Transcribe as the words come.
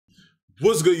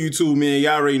What's good, YouTube, man?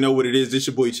 Y'all already know what it is. This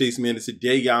your boy Chase, man. And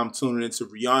today, y'all, I'm tuning into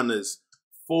Rihanna's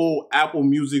full Apple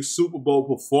Music Super Bowl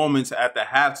performance at the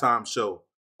halftime show.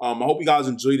 I hope you guys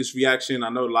enjoyed this reaction. I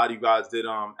know a lot of you guys did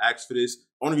ask for this.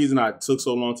 Only reason I took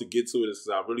so long to get to it is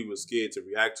because I really was scared to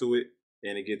react to it,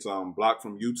 and it gets blocked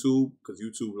from YouTube because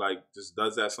YouTube like just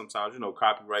does that sometimes. You know,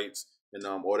 copyrights and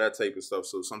all that type of stuff.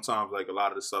 So sometimes like a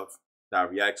lot of the stuff that I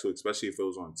react to, especially if it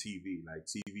was on TV, like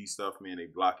TV stuff, man, they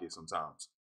block it sometimes.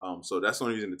 So that's the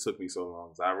only reason it took me so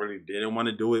long. I really didn't want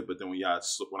to do it, but then when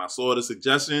I saw the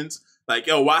suggestions, like,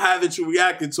 yo, why haven't you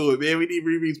reacted to it, man? We need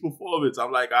Riri's performance.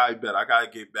 I'm like, I bet I gotta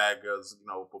get Bad Girls, you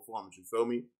know, performance. You feel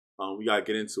me? We gotta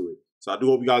get into it. So I do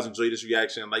hope you guys enjoy this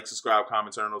reaction. Like, subscribe,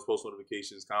 comment, turn on those post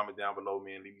notifications, comment down below,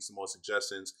 man. Leave me some more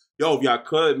suggestions. Yo, if y'all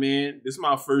could, man, this is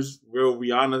my first real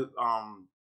Rihanna,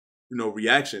 you know,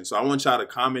 reaction. So I want y'all to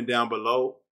comment down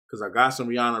below because I got some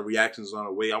Rihanna reactions on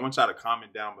the way. I want y'all to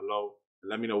comment down below.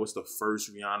 Let me know what's the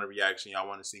first Rihanna reaction y'all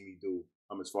want to see me do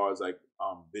as far as like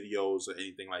videos or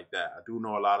anything like that. I do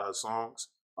know a lot of her songs.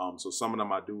 So some of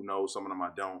them I do know, some of them I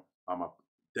don't. I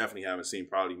definitely haven't seen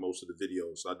probably most of the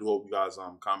videos. So I do hope you guys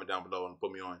comment down below and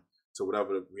put me on to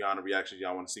whatever the Rihanna reactions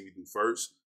y'all want to see me do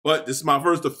first. But this is my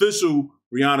first official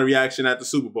Rihanna reaction at the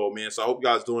Super Bowl, man. So I hope you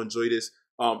guys do enjoy this.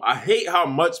 I hate how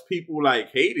much people like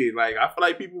hated. Like I feel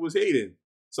like people was hating.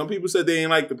 Some people said they didn't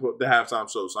like the halftime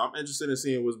show, so I'm interested in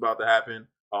seeing what's about to happen.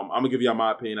 I'm going to give y'all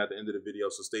my opinion at the end of the video,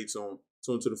 so stay tuned.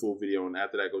 Tune to the full video, and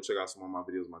after that, go check out some of my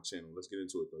videos on my channel. Let's get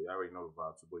into it, though. Y'all already know the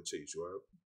vibes. Your boy Chase, you heard?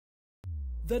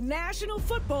 The National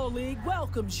Football League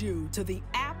welcomes you to the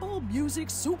Apple Music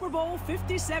Super Bowl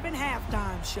 57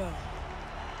 halftime show.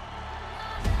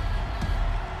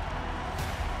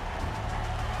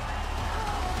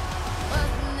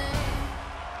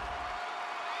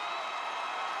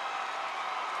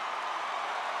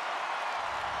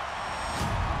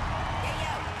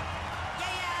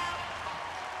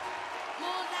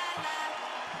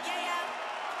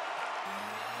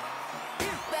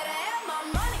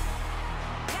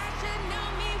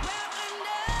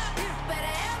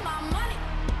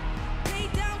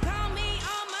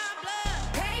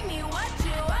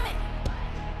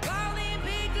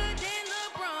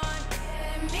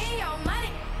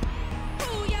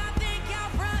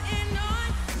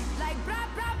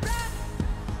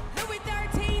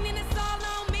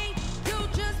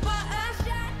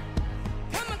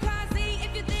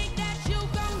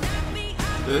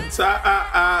 The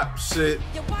top shit.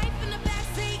 Your wife in the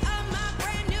backseat of my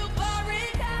brand new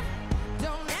foreign car.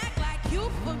 Don't act like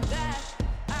you forgot.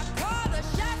 I call the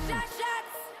shots.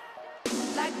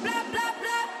 Like blah, blah,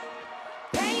 blah.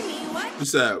 Pay me what?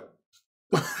 What's up?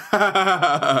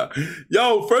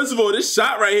 Yo, first of all, this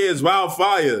shot right here is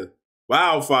wildfire.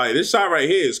 Wildfire. This shot right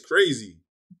here is crazy.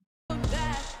 I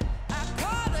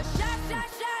call the shots.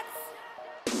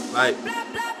 Like, Blah,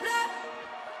 blah, blah.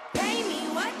 Pay me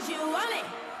what you want it.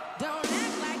 Don't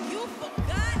act like you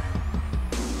forgot.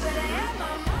 But I have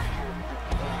my money.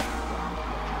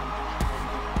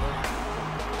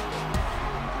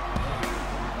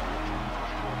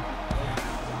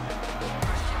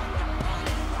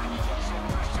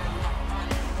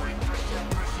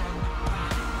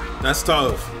 That's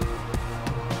tough.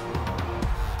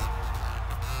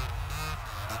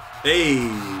 Hey.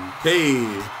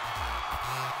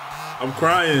 I'm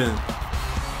crying.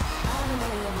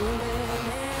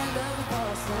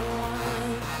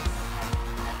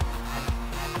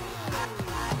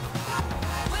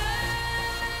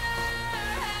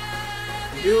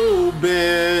 You've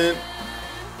been,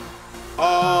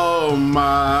 oh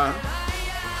my.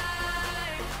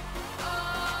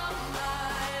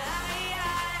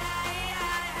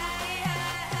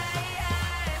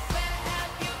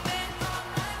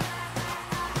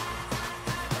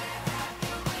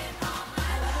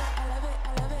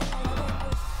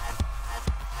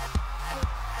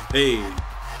 Hey.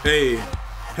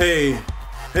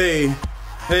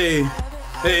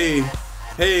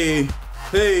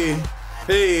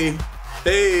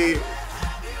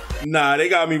 Nah, they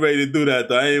got me ready to do that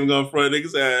though. I ain't even gonna front.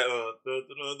 Niggas said,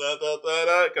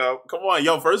 come on,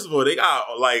 yo. First of all, they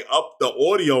got like up the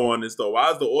audio on this though.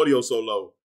 Why is the audio so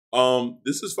low?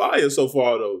 This is fire so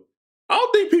far though. I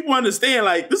don't think people understand.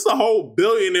 Like, this is a whole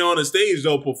billionaire on the stage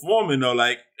though, performing though.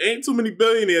 Like, ain't too many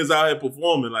billionaires out here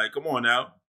performing. Like, come on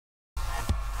now.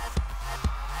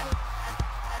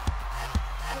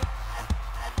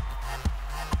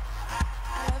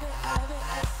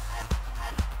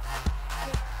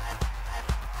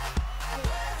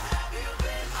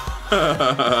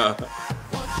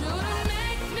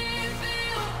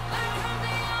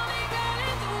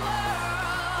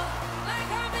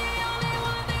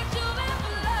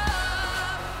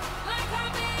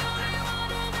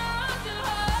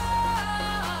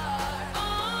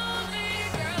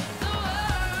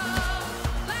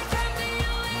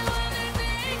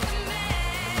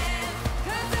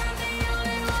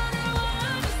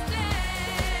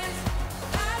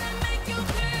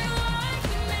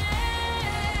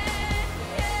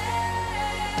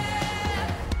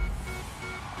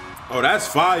 Oh, that's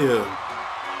fire.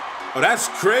 Oh, that's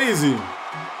crazy.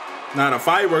 Nah, the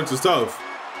fireworks is tough.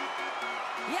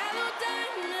 Yellow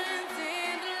diamonds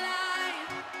in the light,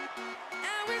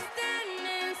 and we're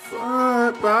standing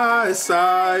Side by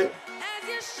side. as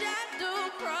your shadow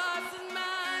crosses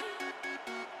mine.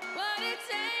 What it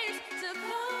takes to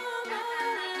come alive.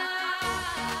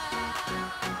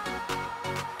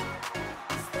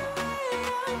 It's the way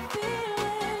I'm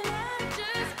feeling, I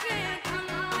just can't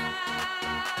deny.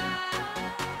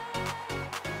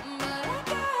 But I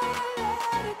gotta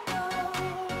let it go.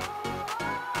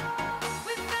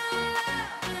 We found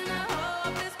love in a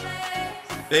hopeless place.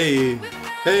 Hey,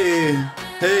 hey,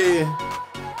 hey,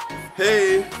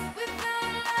 hey. We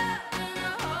found love in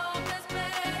a hopeless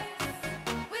place.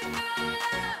 We found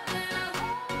love in a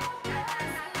hopeless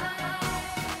place.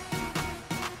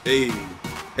 Hey,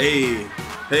 hey,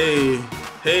 hey,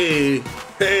 hey,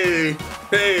 hey,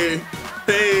 hey,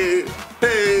 hey,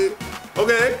 hey.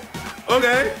 Okay,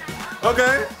 okay,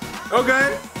 okay, okay,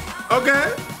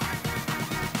 okay.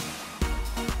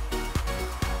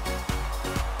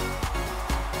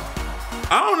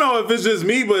 I don't know if it's just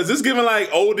me, but is this giving like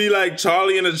oldie like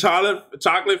Charlie and the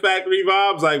Chocolate Factory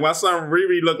vibes? Like my son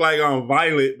Riri looked like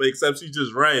Violet, but except she's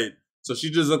just red. So she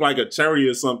just looked like a cherry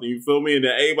or something, you feel me? And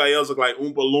then everybody else look like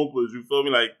Oompa Loompas, you feel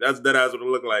me? Like that's dead ass what it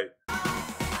look like.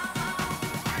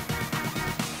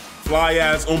 Fly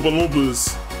ass Oompa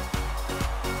Loompas.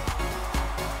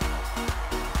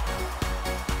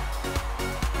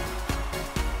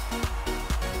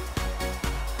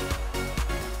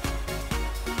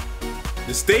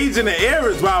 The stage in the air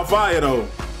is wildfire though.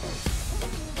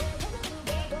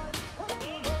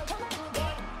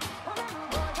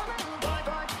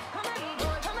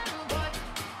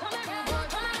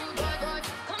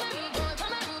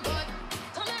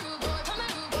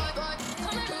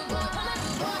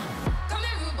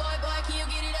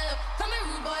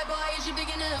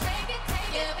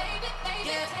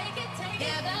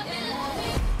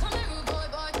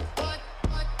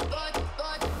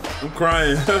 I'm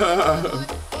crying.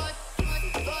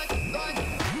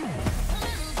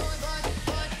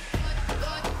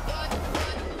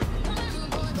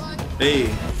 Hey.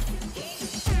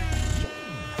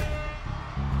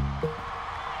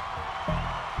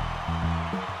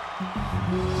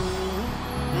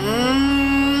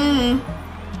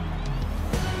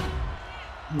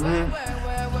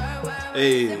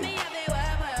 Hey.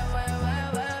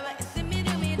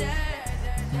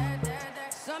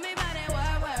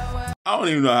 I don't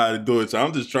even know how to do it, so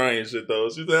I'm just trying shit though.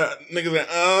 She's that niggas like,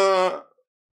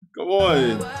 come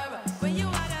on.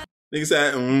 Niggas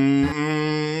said,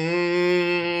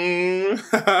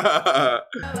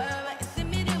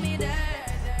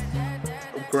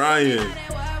 I'm crying.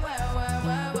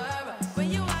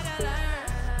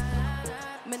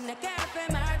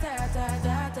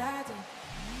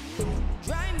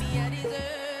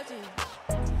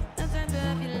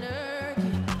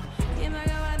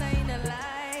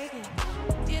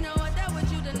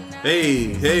 Hey,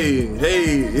 hey,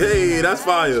 hey, hey, that's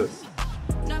fire.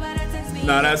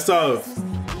 Nah, that's tough.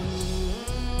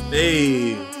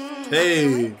 Hey,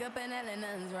 hey.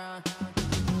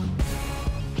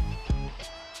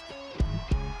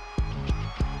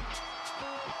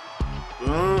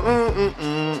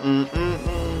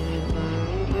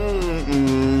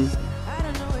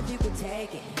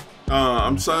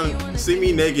 I'm trying to see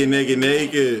me naked, naked,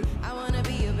 naked.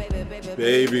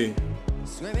 Baby.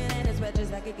 Swimming in his sweat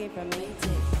just like a game from 18.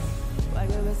 While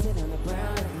you were sitting on the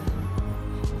ground.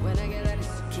 When I get like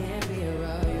this, you can't be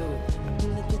around you. I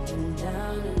can let you turn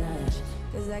down a notch.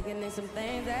 Cause I can name some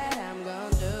things that I'm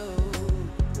gonna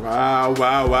do. Wow,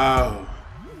 wow, wow.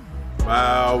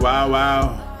 Wow, wow,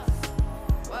 wow.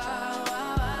 Wow,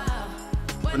 wow, wow.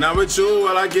 When I'm with you,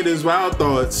 all I get is wild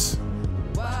thoughts.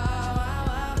 Wow,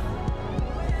 wow, wow.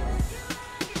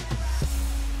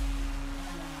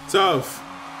 Tough.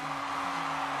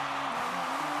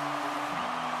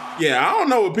 Yeah, I don't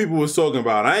know what people was talking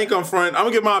about. I ain't gonna front. I'm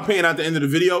gonna give my opinion at the end of the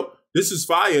video. This is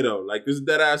fire though. Like this is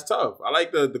dead ass tough. I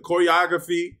like the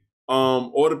choreography.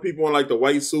 All the people in like the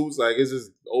white suits, like it's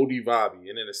just OD vibey.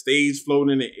 And then the stage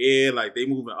floating in the air, like they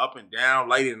moving up and down,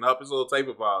 lighting up. It's all type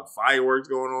of fireworks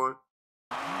going on.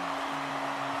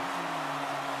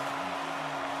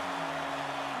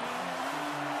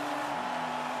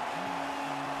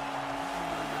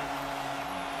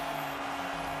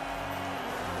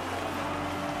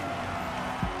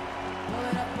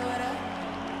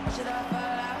 Should I fall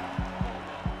out?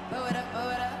 Blow it up, blow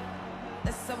it up.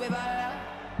 That's how we ball out.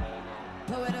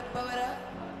 Blow it up, blow it up.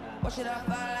 Or should I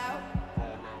fall out?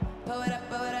 Blow it up,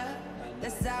 blow it up.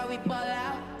 That's how we ball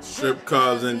out. Strip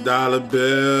clubs and dollar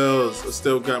bills. I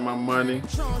still got my money.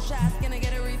 Patron shots, gonna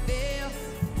get a refill.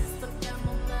 Still got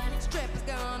my money. Strippers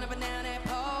going up and down that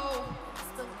pole.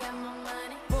 Still got my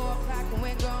money. 4 o'clock and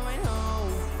we're going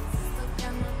home. Still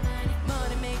got my money.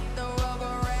 Money make the world go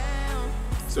round.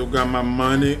 Still got my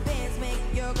money. Bands make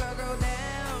your girl go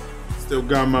down. Still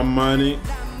got my money.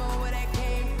 Got more where that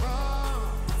came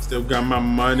from. Still got my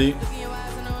money. Look in your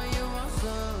eyes and know you want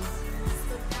some.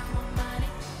 Still got my money.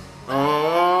 Oh,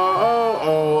 oh,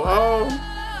 oh, oh.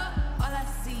 All I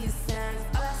see is signs.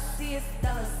 All I see is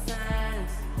dollar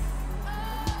signs.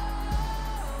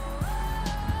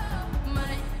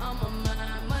 Money on my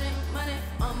mind. Money, money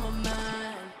on my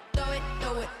mind. Throw it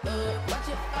up. Watch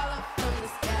it fall up from the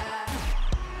sky.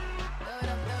 Throw it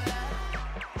up.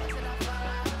 Watch it all fall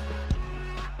out.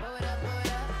 Throw it up.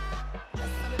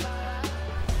 That's how we ball out.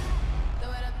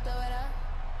 Throw it up.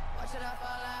 Watch it all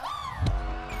fall out.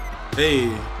 Hey,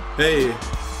 hey,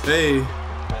 hey,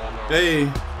 hey,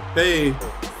 hey,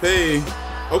 hey.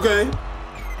 Okay.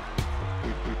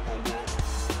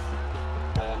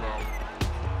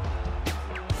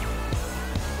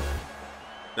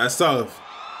 That's tough.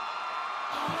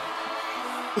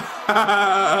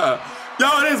 Yo,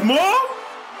 there's more?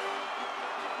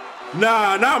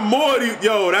 Nah, not more.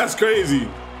 Yo, that's crazy.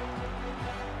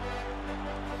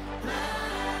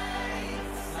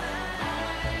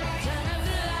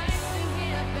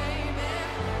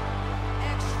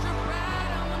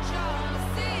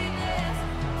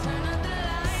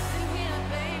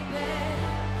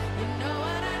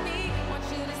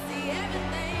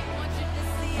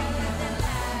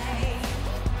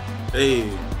 Hey,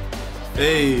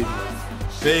 hey,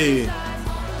 hey.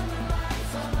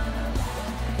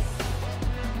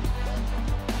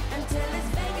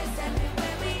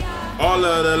 All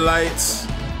of the lights.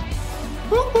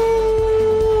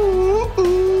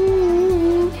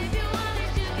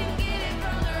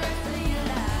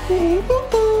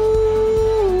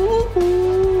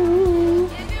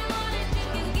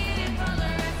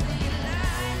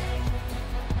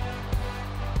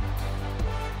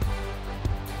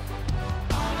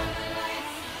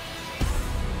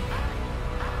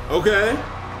 Okay.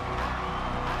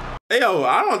 Hey, yo,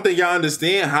 I don't think y'all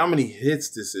understand how many hits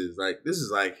this is. Like, this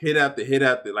is like hit after hit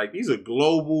after. Like, these are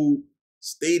global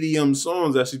stadium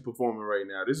songs that she's performing right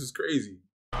now. This is crazy.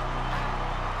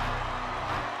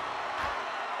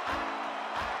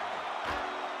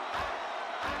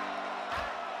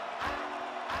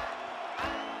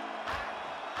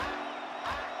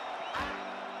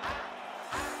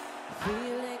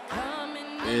 Feel it coming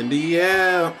In the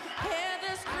air. Hear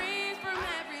the screams from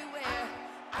everywhere.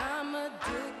 I'm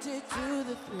addicted to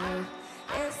the thrill.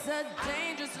 It's a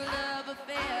dangerous love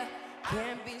affair.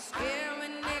 Can't be scared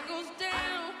when it goes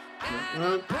down.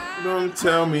 Got a problem. Don't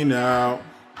tell me now.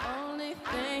 Only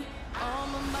thing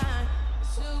on my mind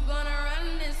is who's gonna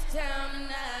run this town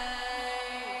tonight.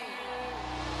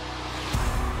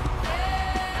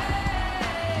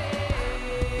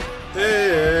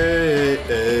 Hey,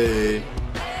 hey.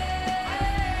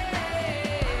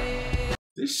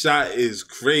 This shot is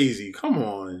crazy. Come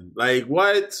on. Like,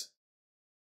 what?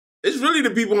 It's really the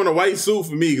people in the white suit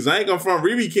for me, because I ain't gonna front.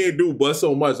 Riri can't do but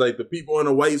so much. Like, the people in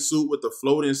the white suit with the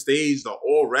floating stage, the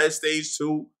all red stage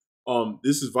too.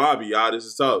 This is vibey, y'all. This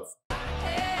is tough.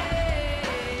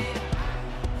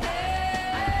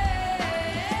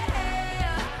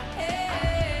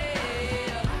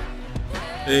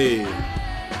 Hey,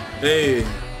 hey.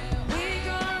 We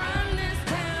gonna run this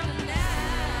town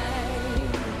tonight.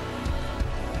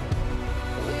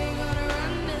 We gonna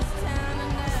run this town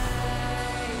tonight.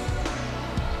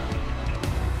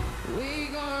 We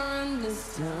gonna run this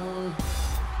town.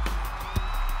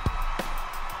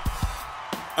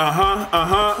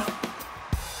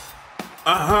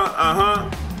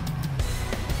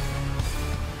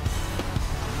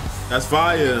 That's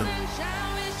fire.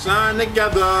 Shine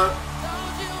together.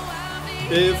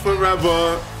 Live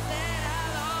forever.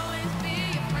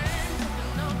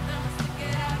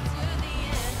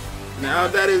 Now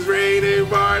that it's raining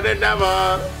more than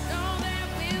ever,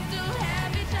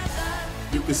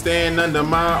 you can stand under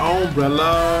my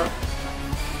umbrella.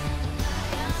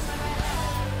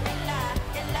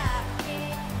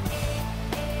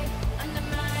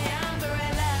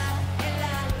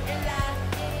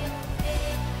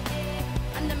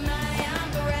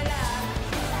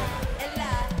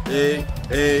 Hey,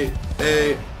 hey,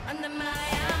 hey. Under my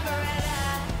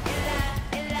umbrella,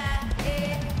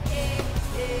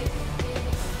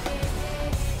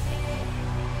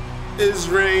 It's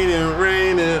raining,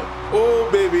 raining. Oh,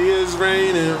 baby, it's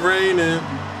raining, raining.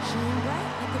 shine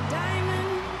bright like a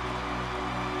diamond.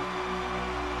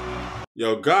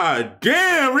 Yo, god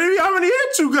damn, Riri, how many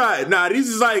hits you got? Nah,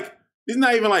 these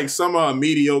not even like some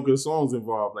mediocre songs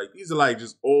involved. Like, these are like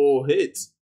just all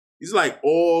hits. These are like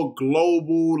all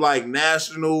global, like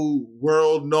national,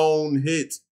 world-known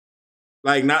hits.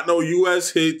 Like, not no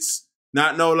US hits,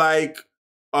 not no like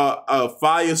a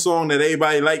fire song that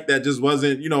everybody liked that just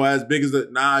wasn't, you know, as big as the.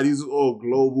 Nah, these are all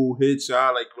global hits,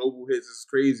 y'all. Like, global hits is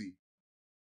crazy.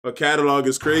 Her catalog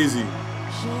is crazy.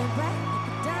 Shine bright like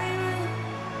a diamond.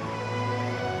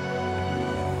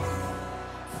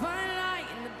 Fine light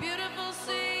in the beautiful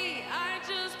sea. I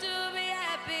choose to be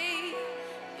happy.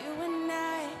 You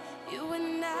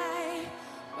and I,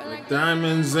 we're Like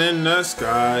diamonds in the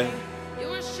sky. You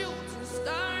were shooting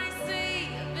star I see,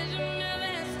 a vision of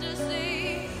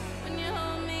ecstasy. When you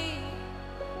hold me,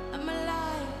 I'm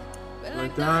alive. We're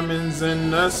Like diamonds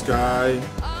in the sky.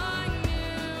 I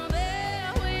knew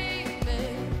that we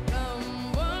could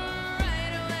come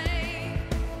right away,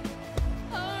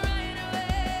 right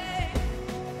away.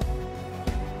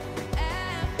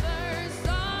 At first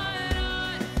sight,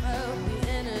 I felt the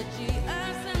energy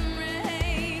of sun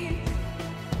rays.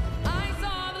 I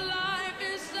saw the life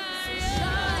inside.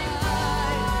 Shine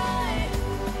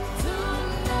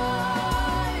tonight.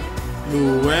 You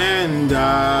and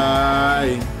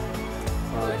I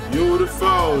are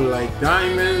beautiful like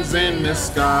diamonds in the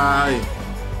sky.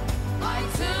 I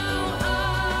too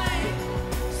high,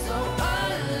 so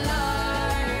alive.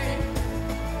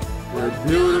 We're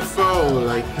beautiful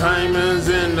like diamonds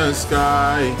in the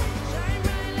sky. Shine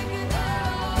bright like a diamond.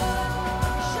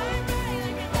 Shine bright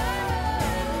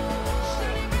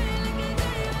like a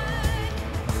diamond. Shine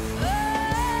bright like a diamond.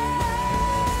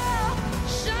 Oh,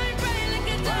 shine bright like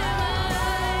a diamond.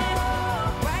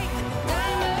 Bright like a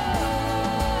diamond.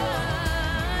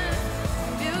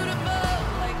 Beautiful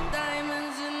like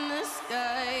diamonds in the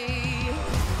sky.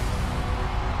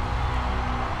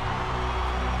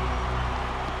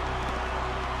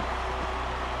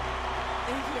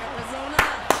 Thank you, Arizona.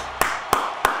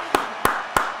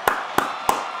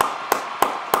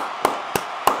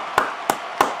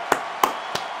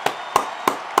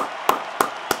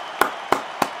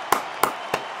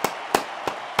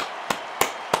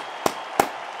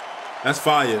 That's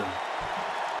fire.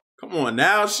 Come on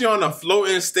now, she on a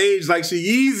floating stage like she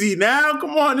easy now.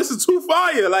 Come on, this is too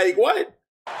fire. Like what?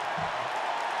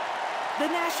 The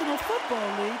National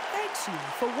Football League thanks you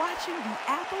for watching the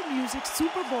Apple Music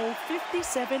Super Bowl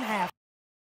 57 half.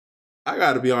 I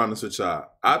gotta be honest with y'all.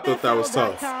 I thought that was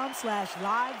tough.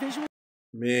 NFL.com/live visual.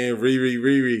 Man,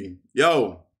 Riri.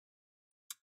 Yo.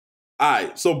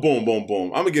 Alright, so boom. I'm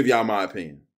gonna give y'all my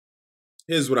opinion.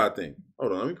 Here's what I think.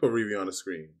 Hold on, let me put Riri on the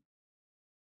screen.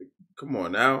 Come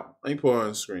on now. Let me put her on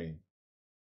the screen.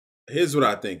 Here's what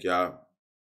I think, y'all.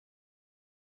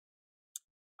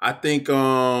 I think,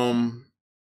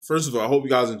 first of all, I hope you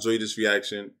guys enjoyed this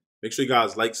reaction. Make sure you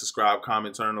guys like, subscribe,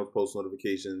 comment, turn on those post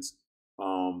notifications.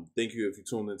 Thank you if you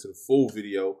tuned into the full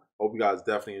video. Hope you guys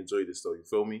definitely enjoyed this though. You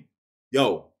feel me?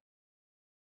 Yo,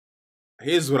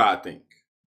 here's what I think.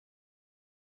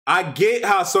 I get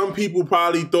how some people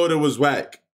probably thought it was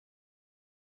whack.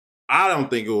 I don't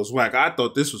think it was whack. I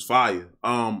thought this was fire.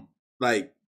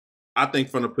 Like, I think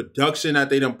from the production that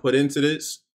they done put into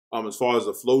this, as far as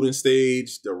the floating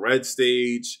stage, the red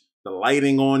stage, the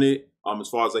lighting on it, as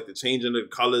far as like the changing of the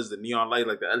colors, the neon light,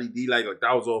 like the LED light, like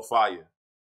that was all fire.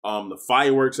 The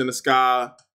fireworks in the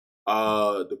sky,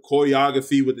 the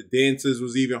choreography with the dancers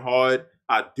was even hard.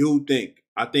 I think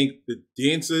the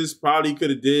dancers probably could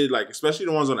have did, like, especially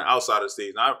the ones on the outside of the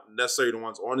stage, not necessarily the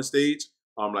ones on the stage,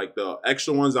 like the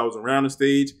extra ones that was around the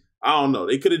stage. I don't know.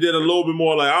 They could have did a little bit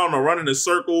more, like, I don't know, run in a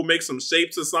circle, make some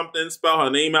shapes or something, spell her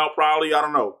name out probably. I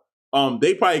don't know.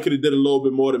 They probably could have did a little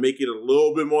bit more to make it a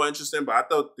little bit more interesting, but I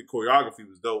thought the choreography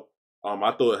was dope.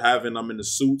 I thought having them in the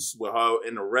suits with her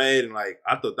in the red, and like,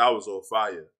 I thought that was all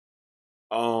fire.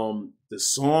 The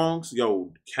songs,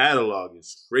 yo, the catalog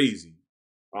is crazy.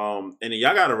 And then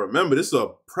y'all gotta remember, this is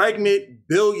a pregnant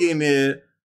billionaire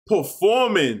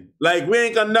performing. Like, we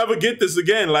ain't gonna never get this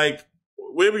again. Like,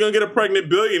 where are we gonna get a pregnant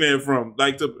billionaire from?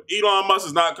 Like, Elon Musk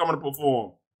is not coming to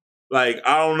perform. Like,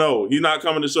 I don't know. He's not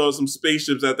coming to show us some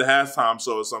spaceships at the halftime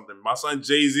show or something. My son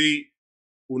Jay-Z,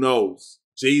 who knows?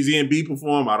 Jay-Z and B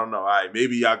perform? I don't know. All right,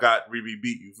 maybe y'all got Riri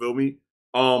beat, you feel me?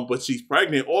 But she's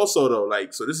pregnant also though.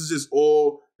 Like, so this is just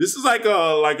all, this is like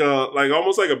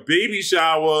almost like a baby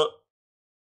shower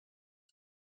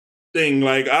thing.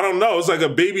 Like, I don't know. It's like a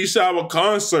baby shower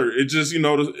concert. It just, you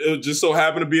know, it just so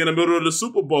happened to be in the middle of the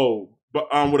Super Bowl. But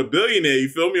with a billionaire, you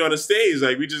feel me, on the stage.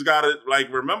 Like, we just gotta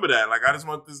like remember that. Like, I just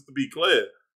want this to be clear.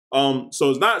 So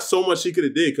it's not so much she could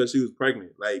have did because she was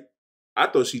pregnant. Like, I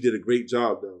thought she did a great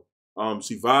job though.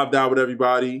 She vibed out with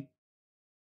everybody.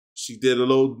 She did a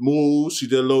little move. She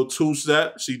did a little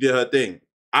two-step. She did her thing.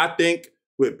 I think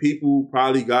with people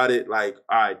probably got it like,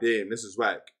 all right, damn, this is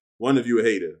whack. One of you a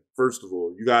hater. First of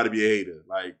all, you got to be a hater.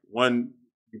 Like, one,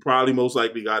 you probably most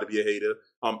likely got to be a hater.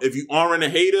 If you aren't a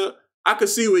hater, I could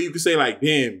see where you could say like,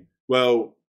 damn,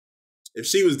 well, if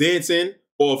she was dancing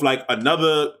or if like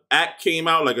another act came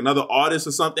out, like another artist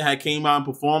or something had came out and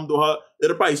performed with her,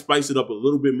 it'll probably spice it up a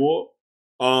little bit more.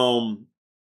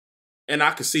 And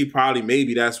I could see probably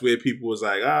maybe that's where people was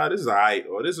like, this is all right,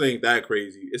 or this ain't that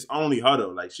crazy. It's only her though.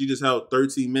 Like she just held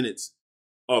 13 minutes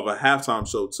of a halftime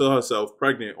show to herself,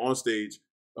 pregnant on stage,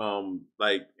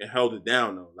 like and held it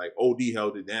down though. Like OD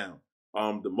held it down.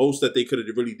 The most that they could have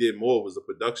really did more was the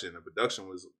production. The production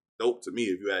was dope to me,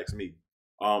 if you ask me.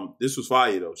 This was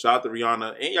fire though. Shout out to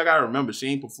Rihanna. And y'all gotta remember, she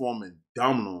ain't performing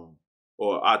dumb long.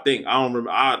 Or I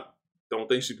don't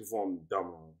think she performed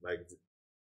dumb long. Like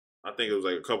I think it was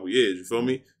like a couple years, you feel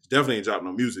me? She definitely ain't dropping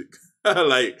no music.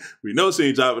 Like, we know she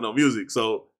ain't dropping no music.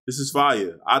 So this is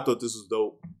fire. I thought this was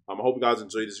dope. I hope you guys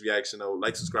enjoyed this reaction though.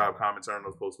 Like, subscribe, comment, turn on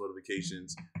those post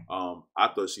notifications. I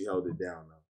thought she held it down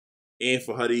though. And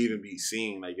for her to even be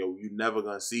seen, like, yo, you never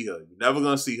gonna see her. You never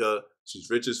gonna see her. She's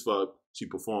rich as fuck. She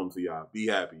performed for y'all. Be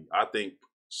happy. I think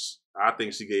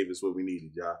she gave us what we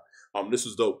needed, y'all. This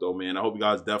was dope though, man. I hope you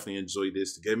guys definitely enjoyed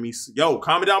this.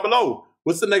 Comment down below.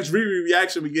 What's the next Riri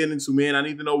reaction we get into, man? I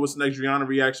need to know what's the next Rihanna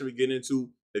reaction we get into.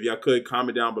 If y'all could,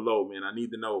 comment down below, man. I need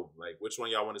to know, like, which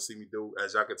one y'all want to see me do.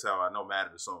 As y'all can tell, I know mad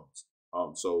at the songs.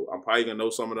 So I'm probably going to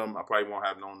know some of them. I probably won't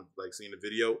have known, like, seen the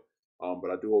video. But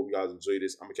I do hope you guys enjoy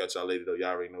this. I'm going to catch y'all later, though. Y'all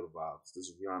already know the vibes. This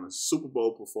is Rihanna's Super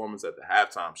Bowl performance at the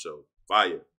halftime show.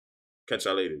 Fire. Catch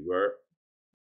y'all later. You heard?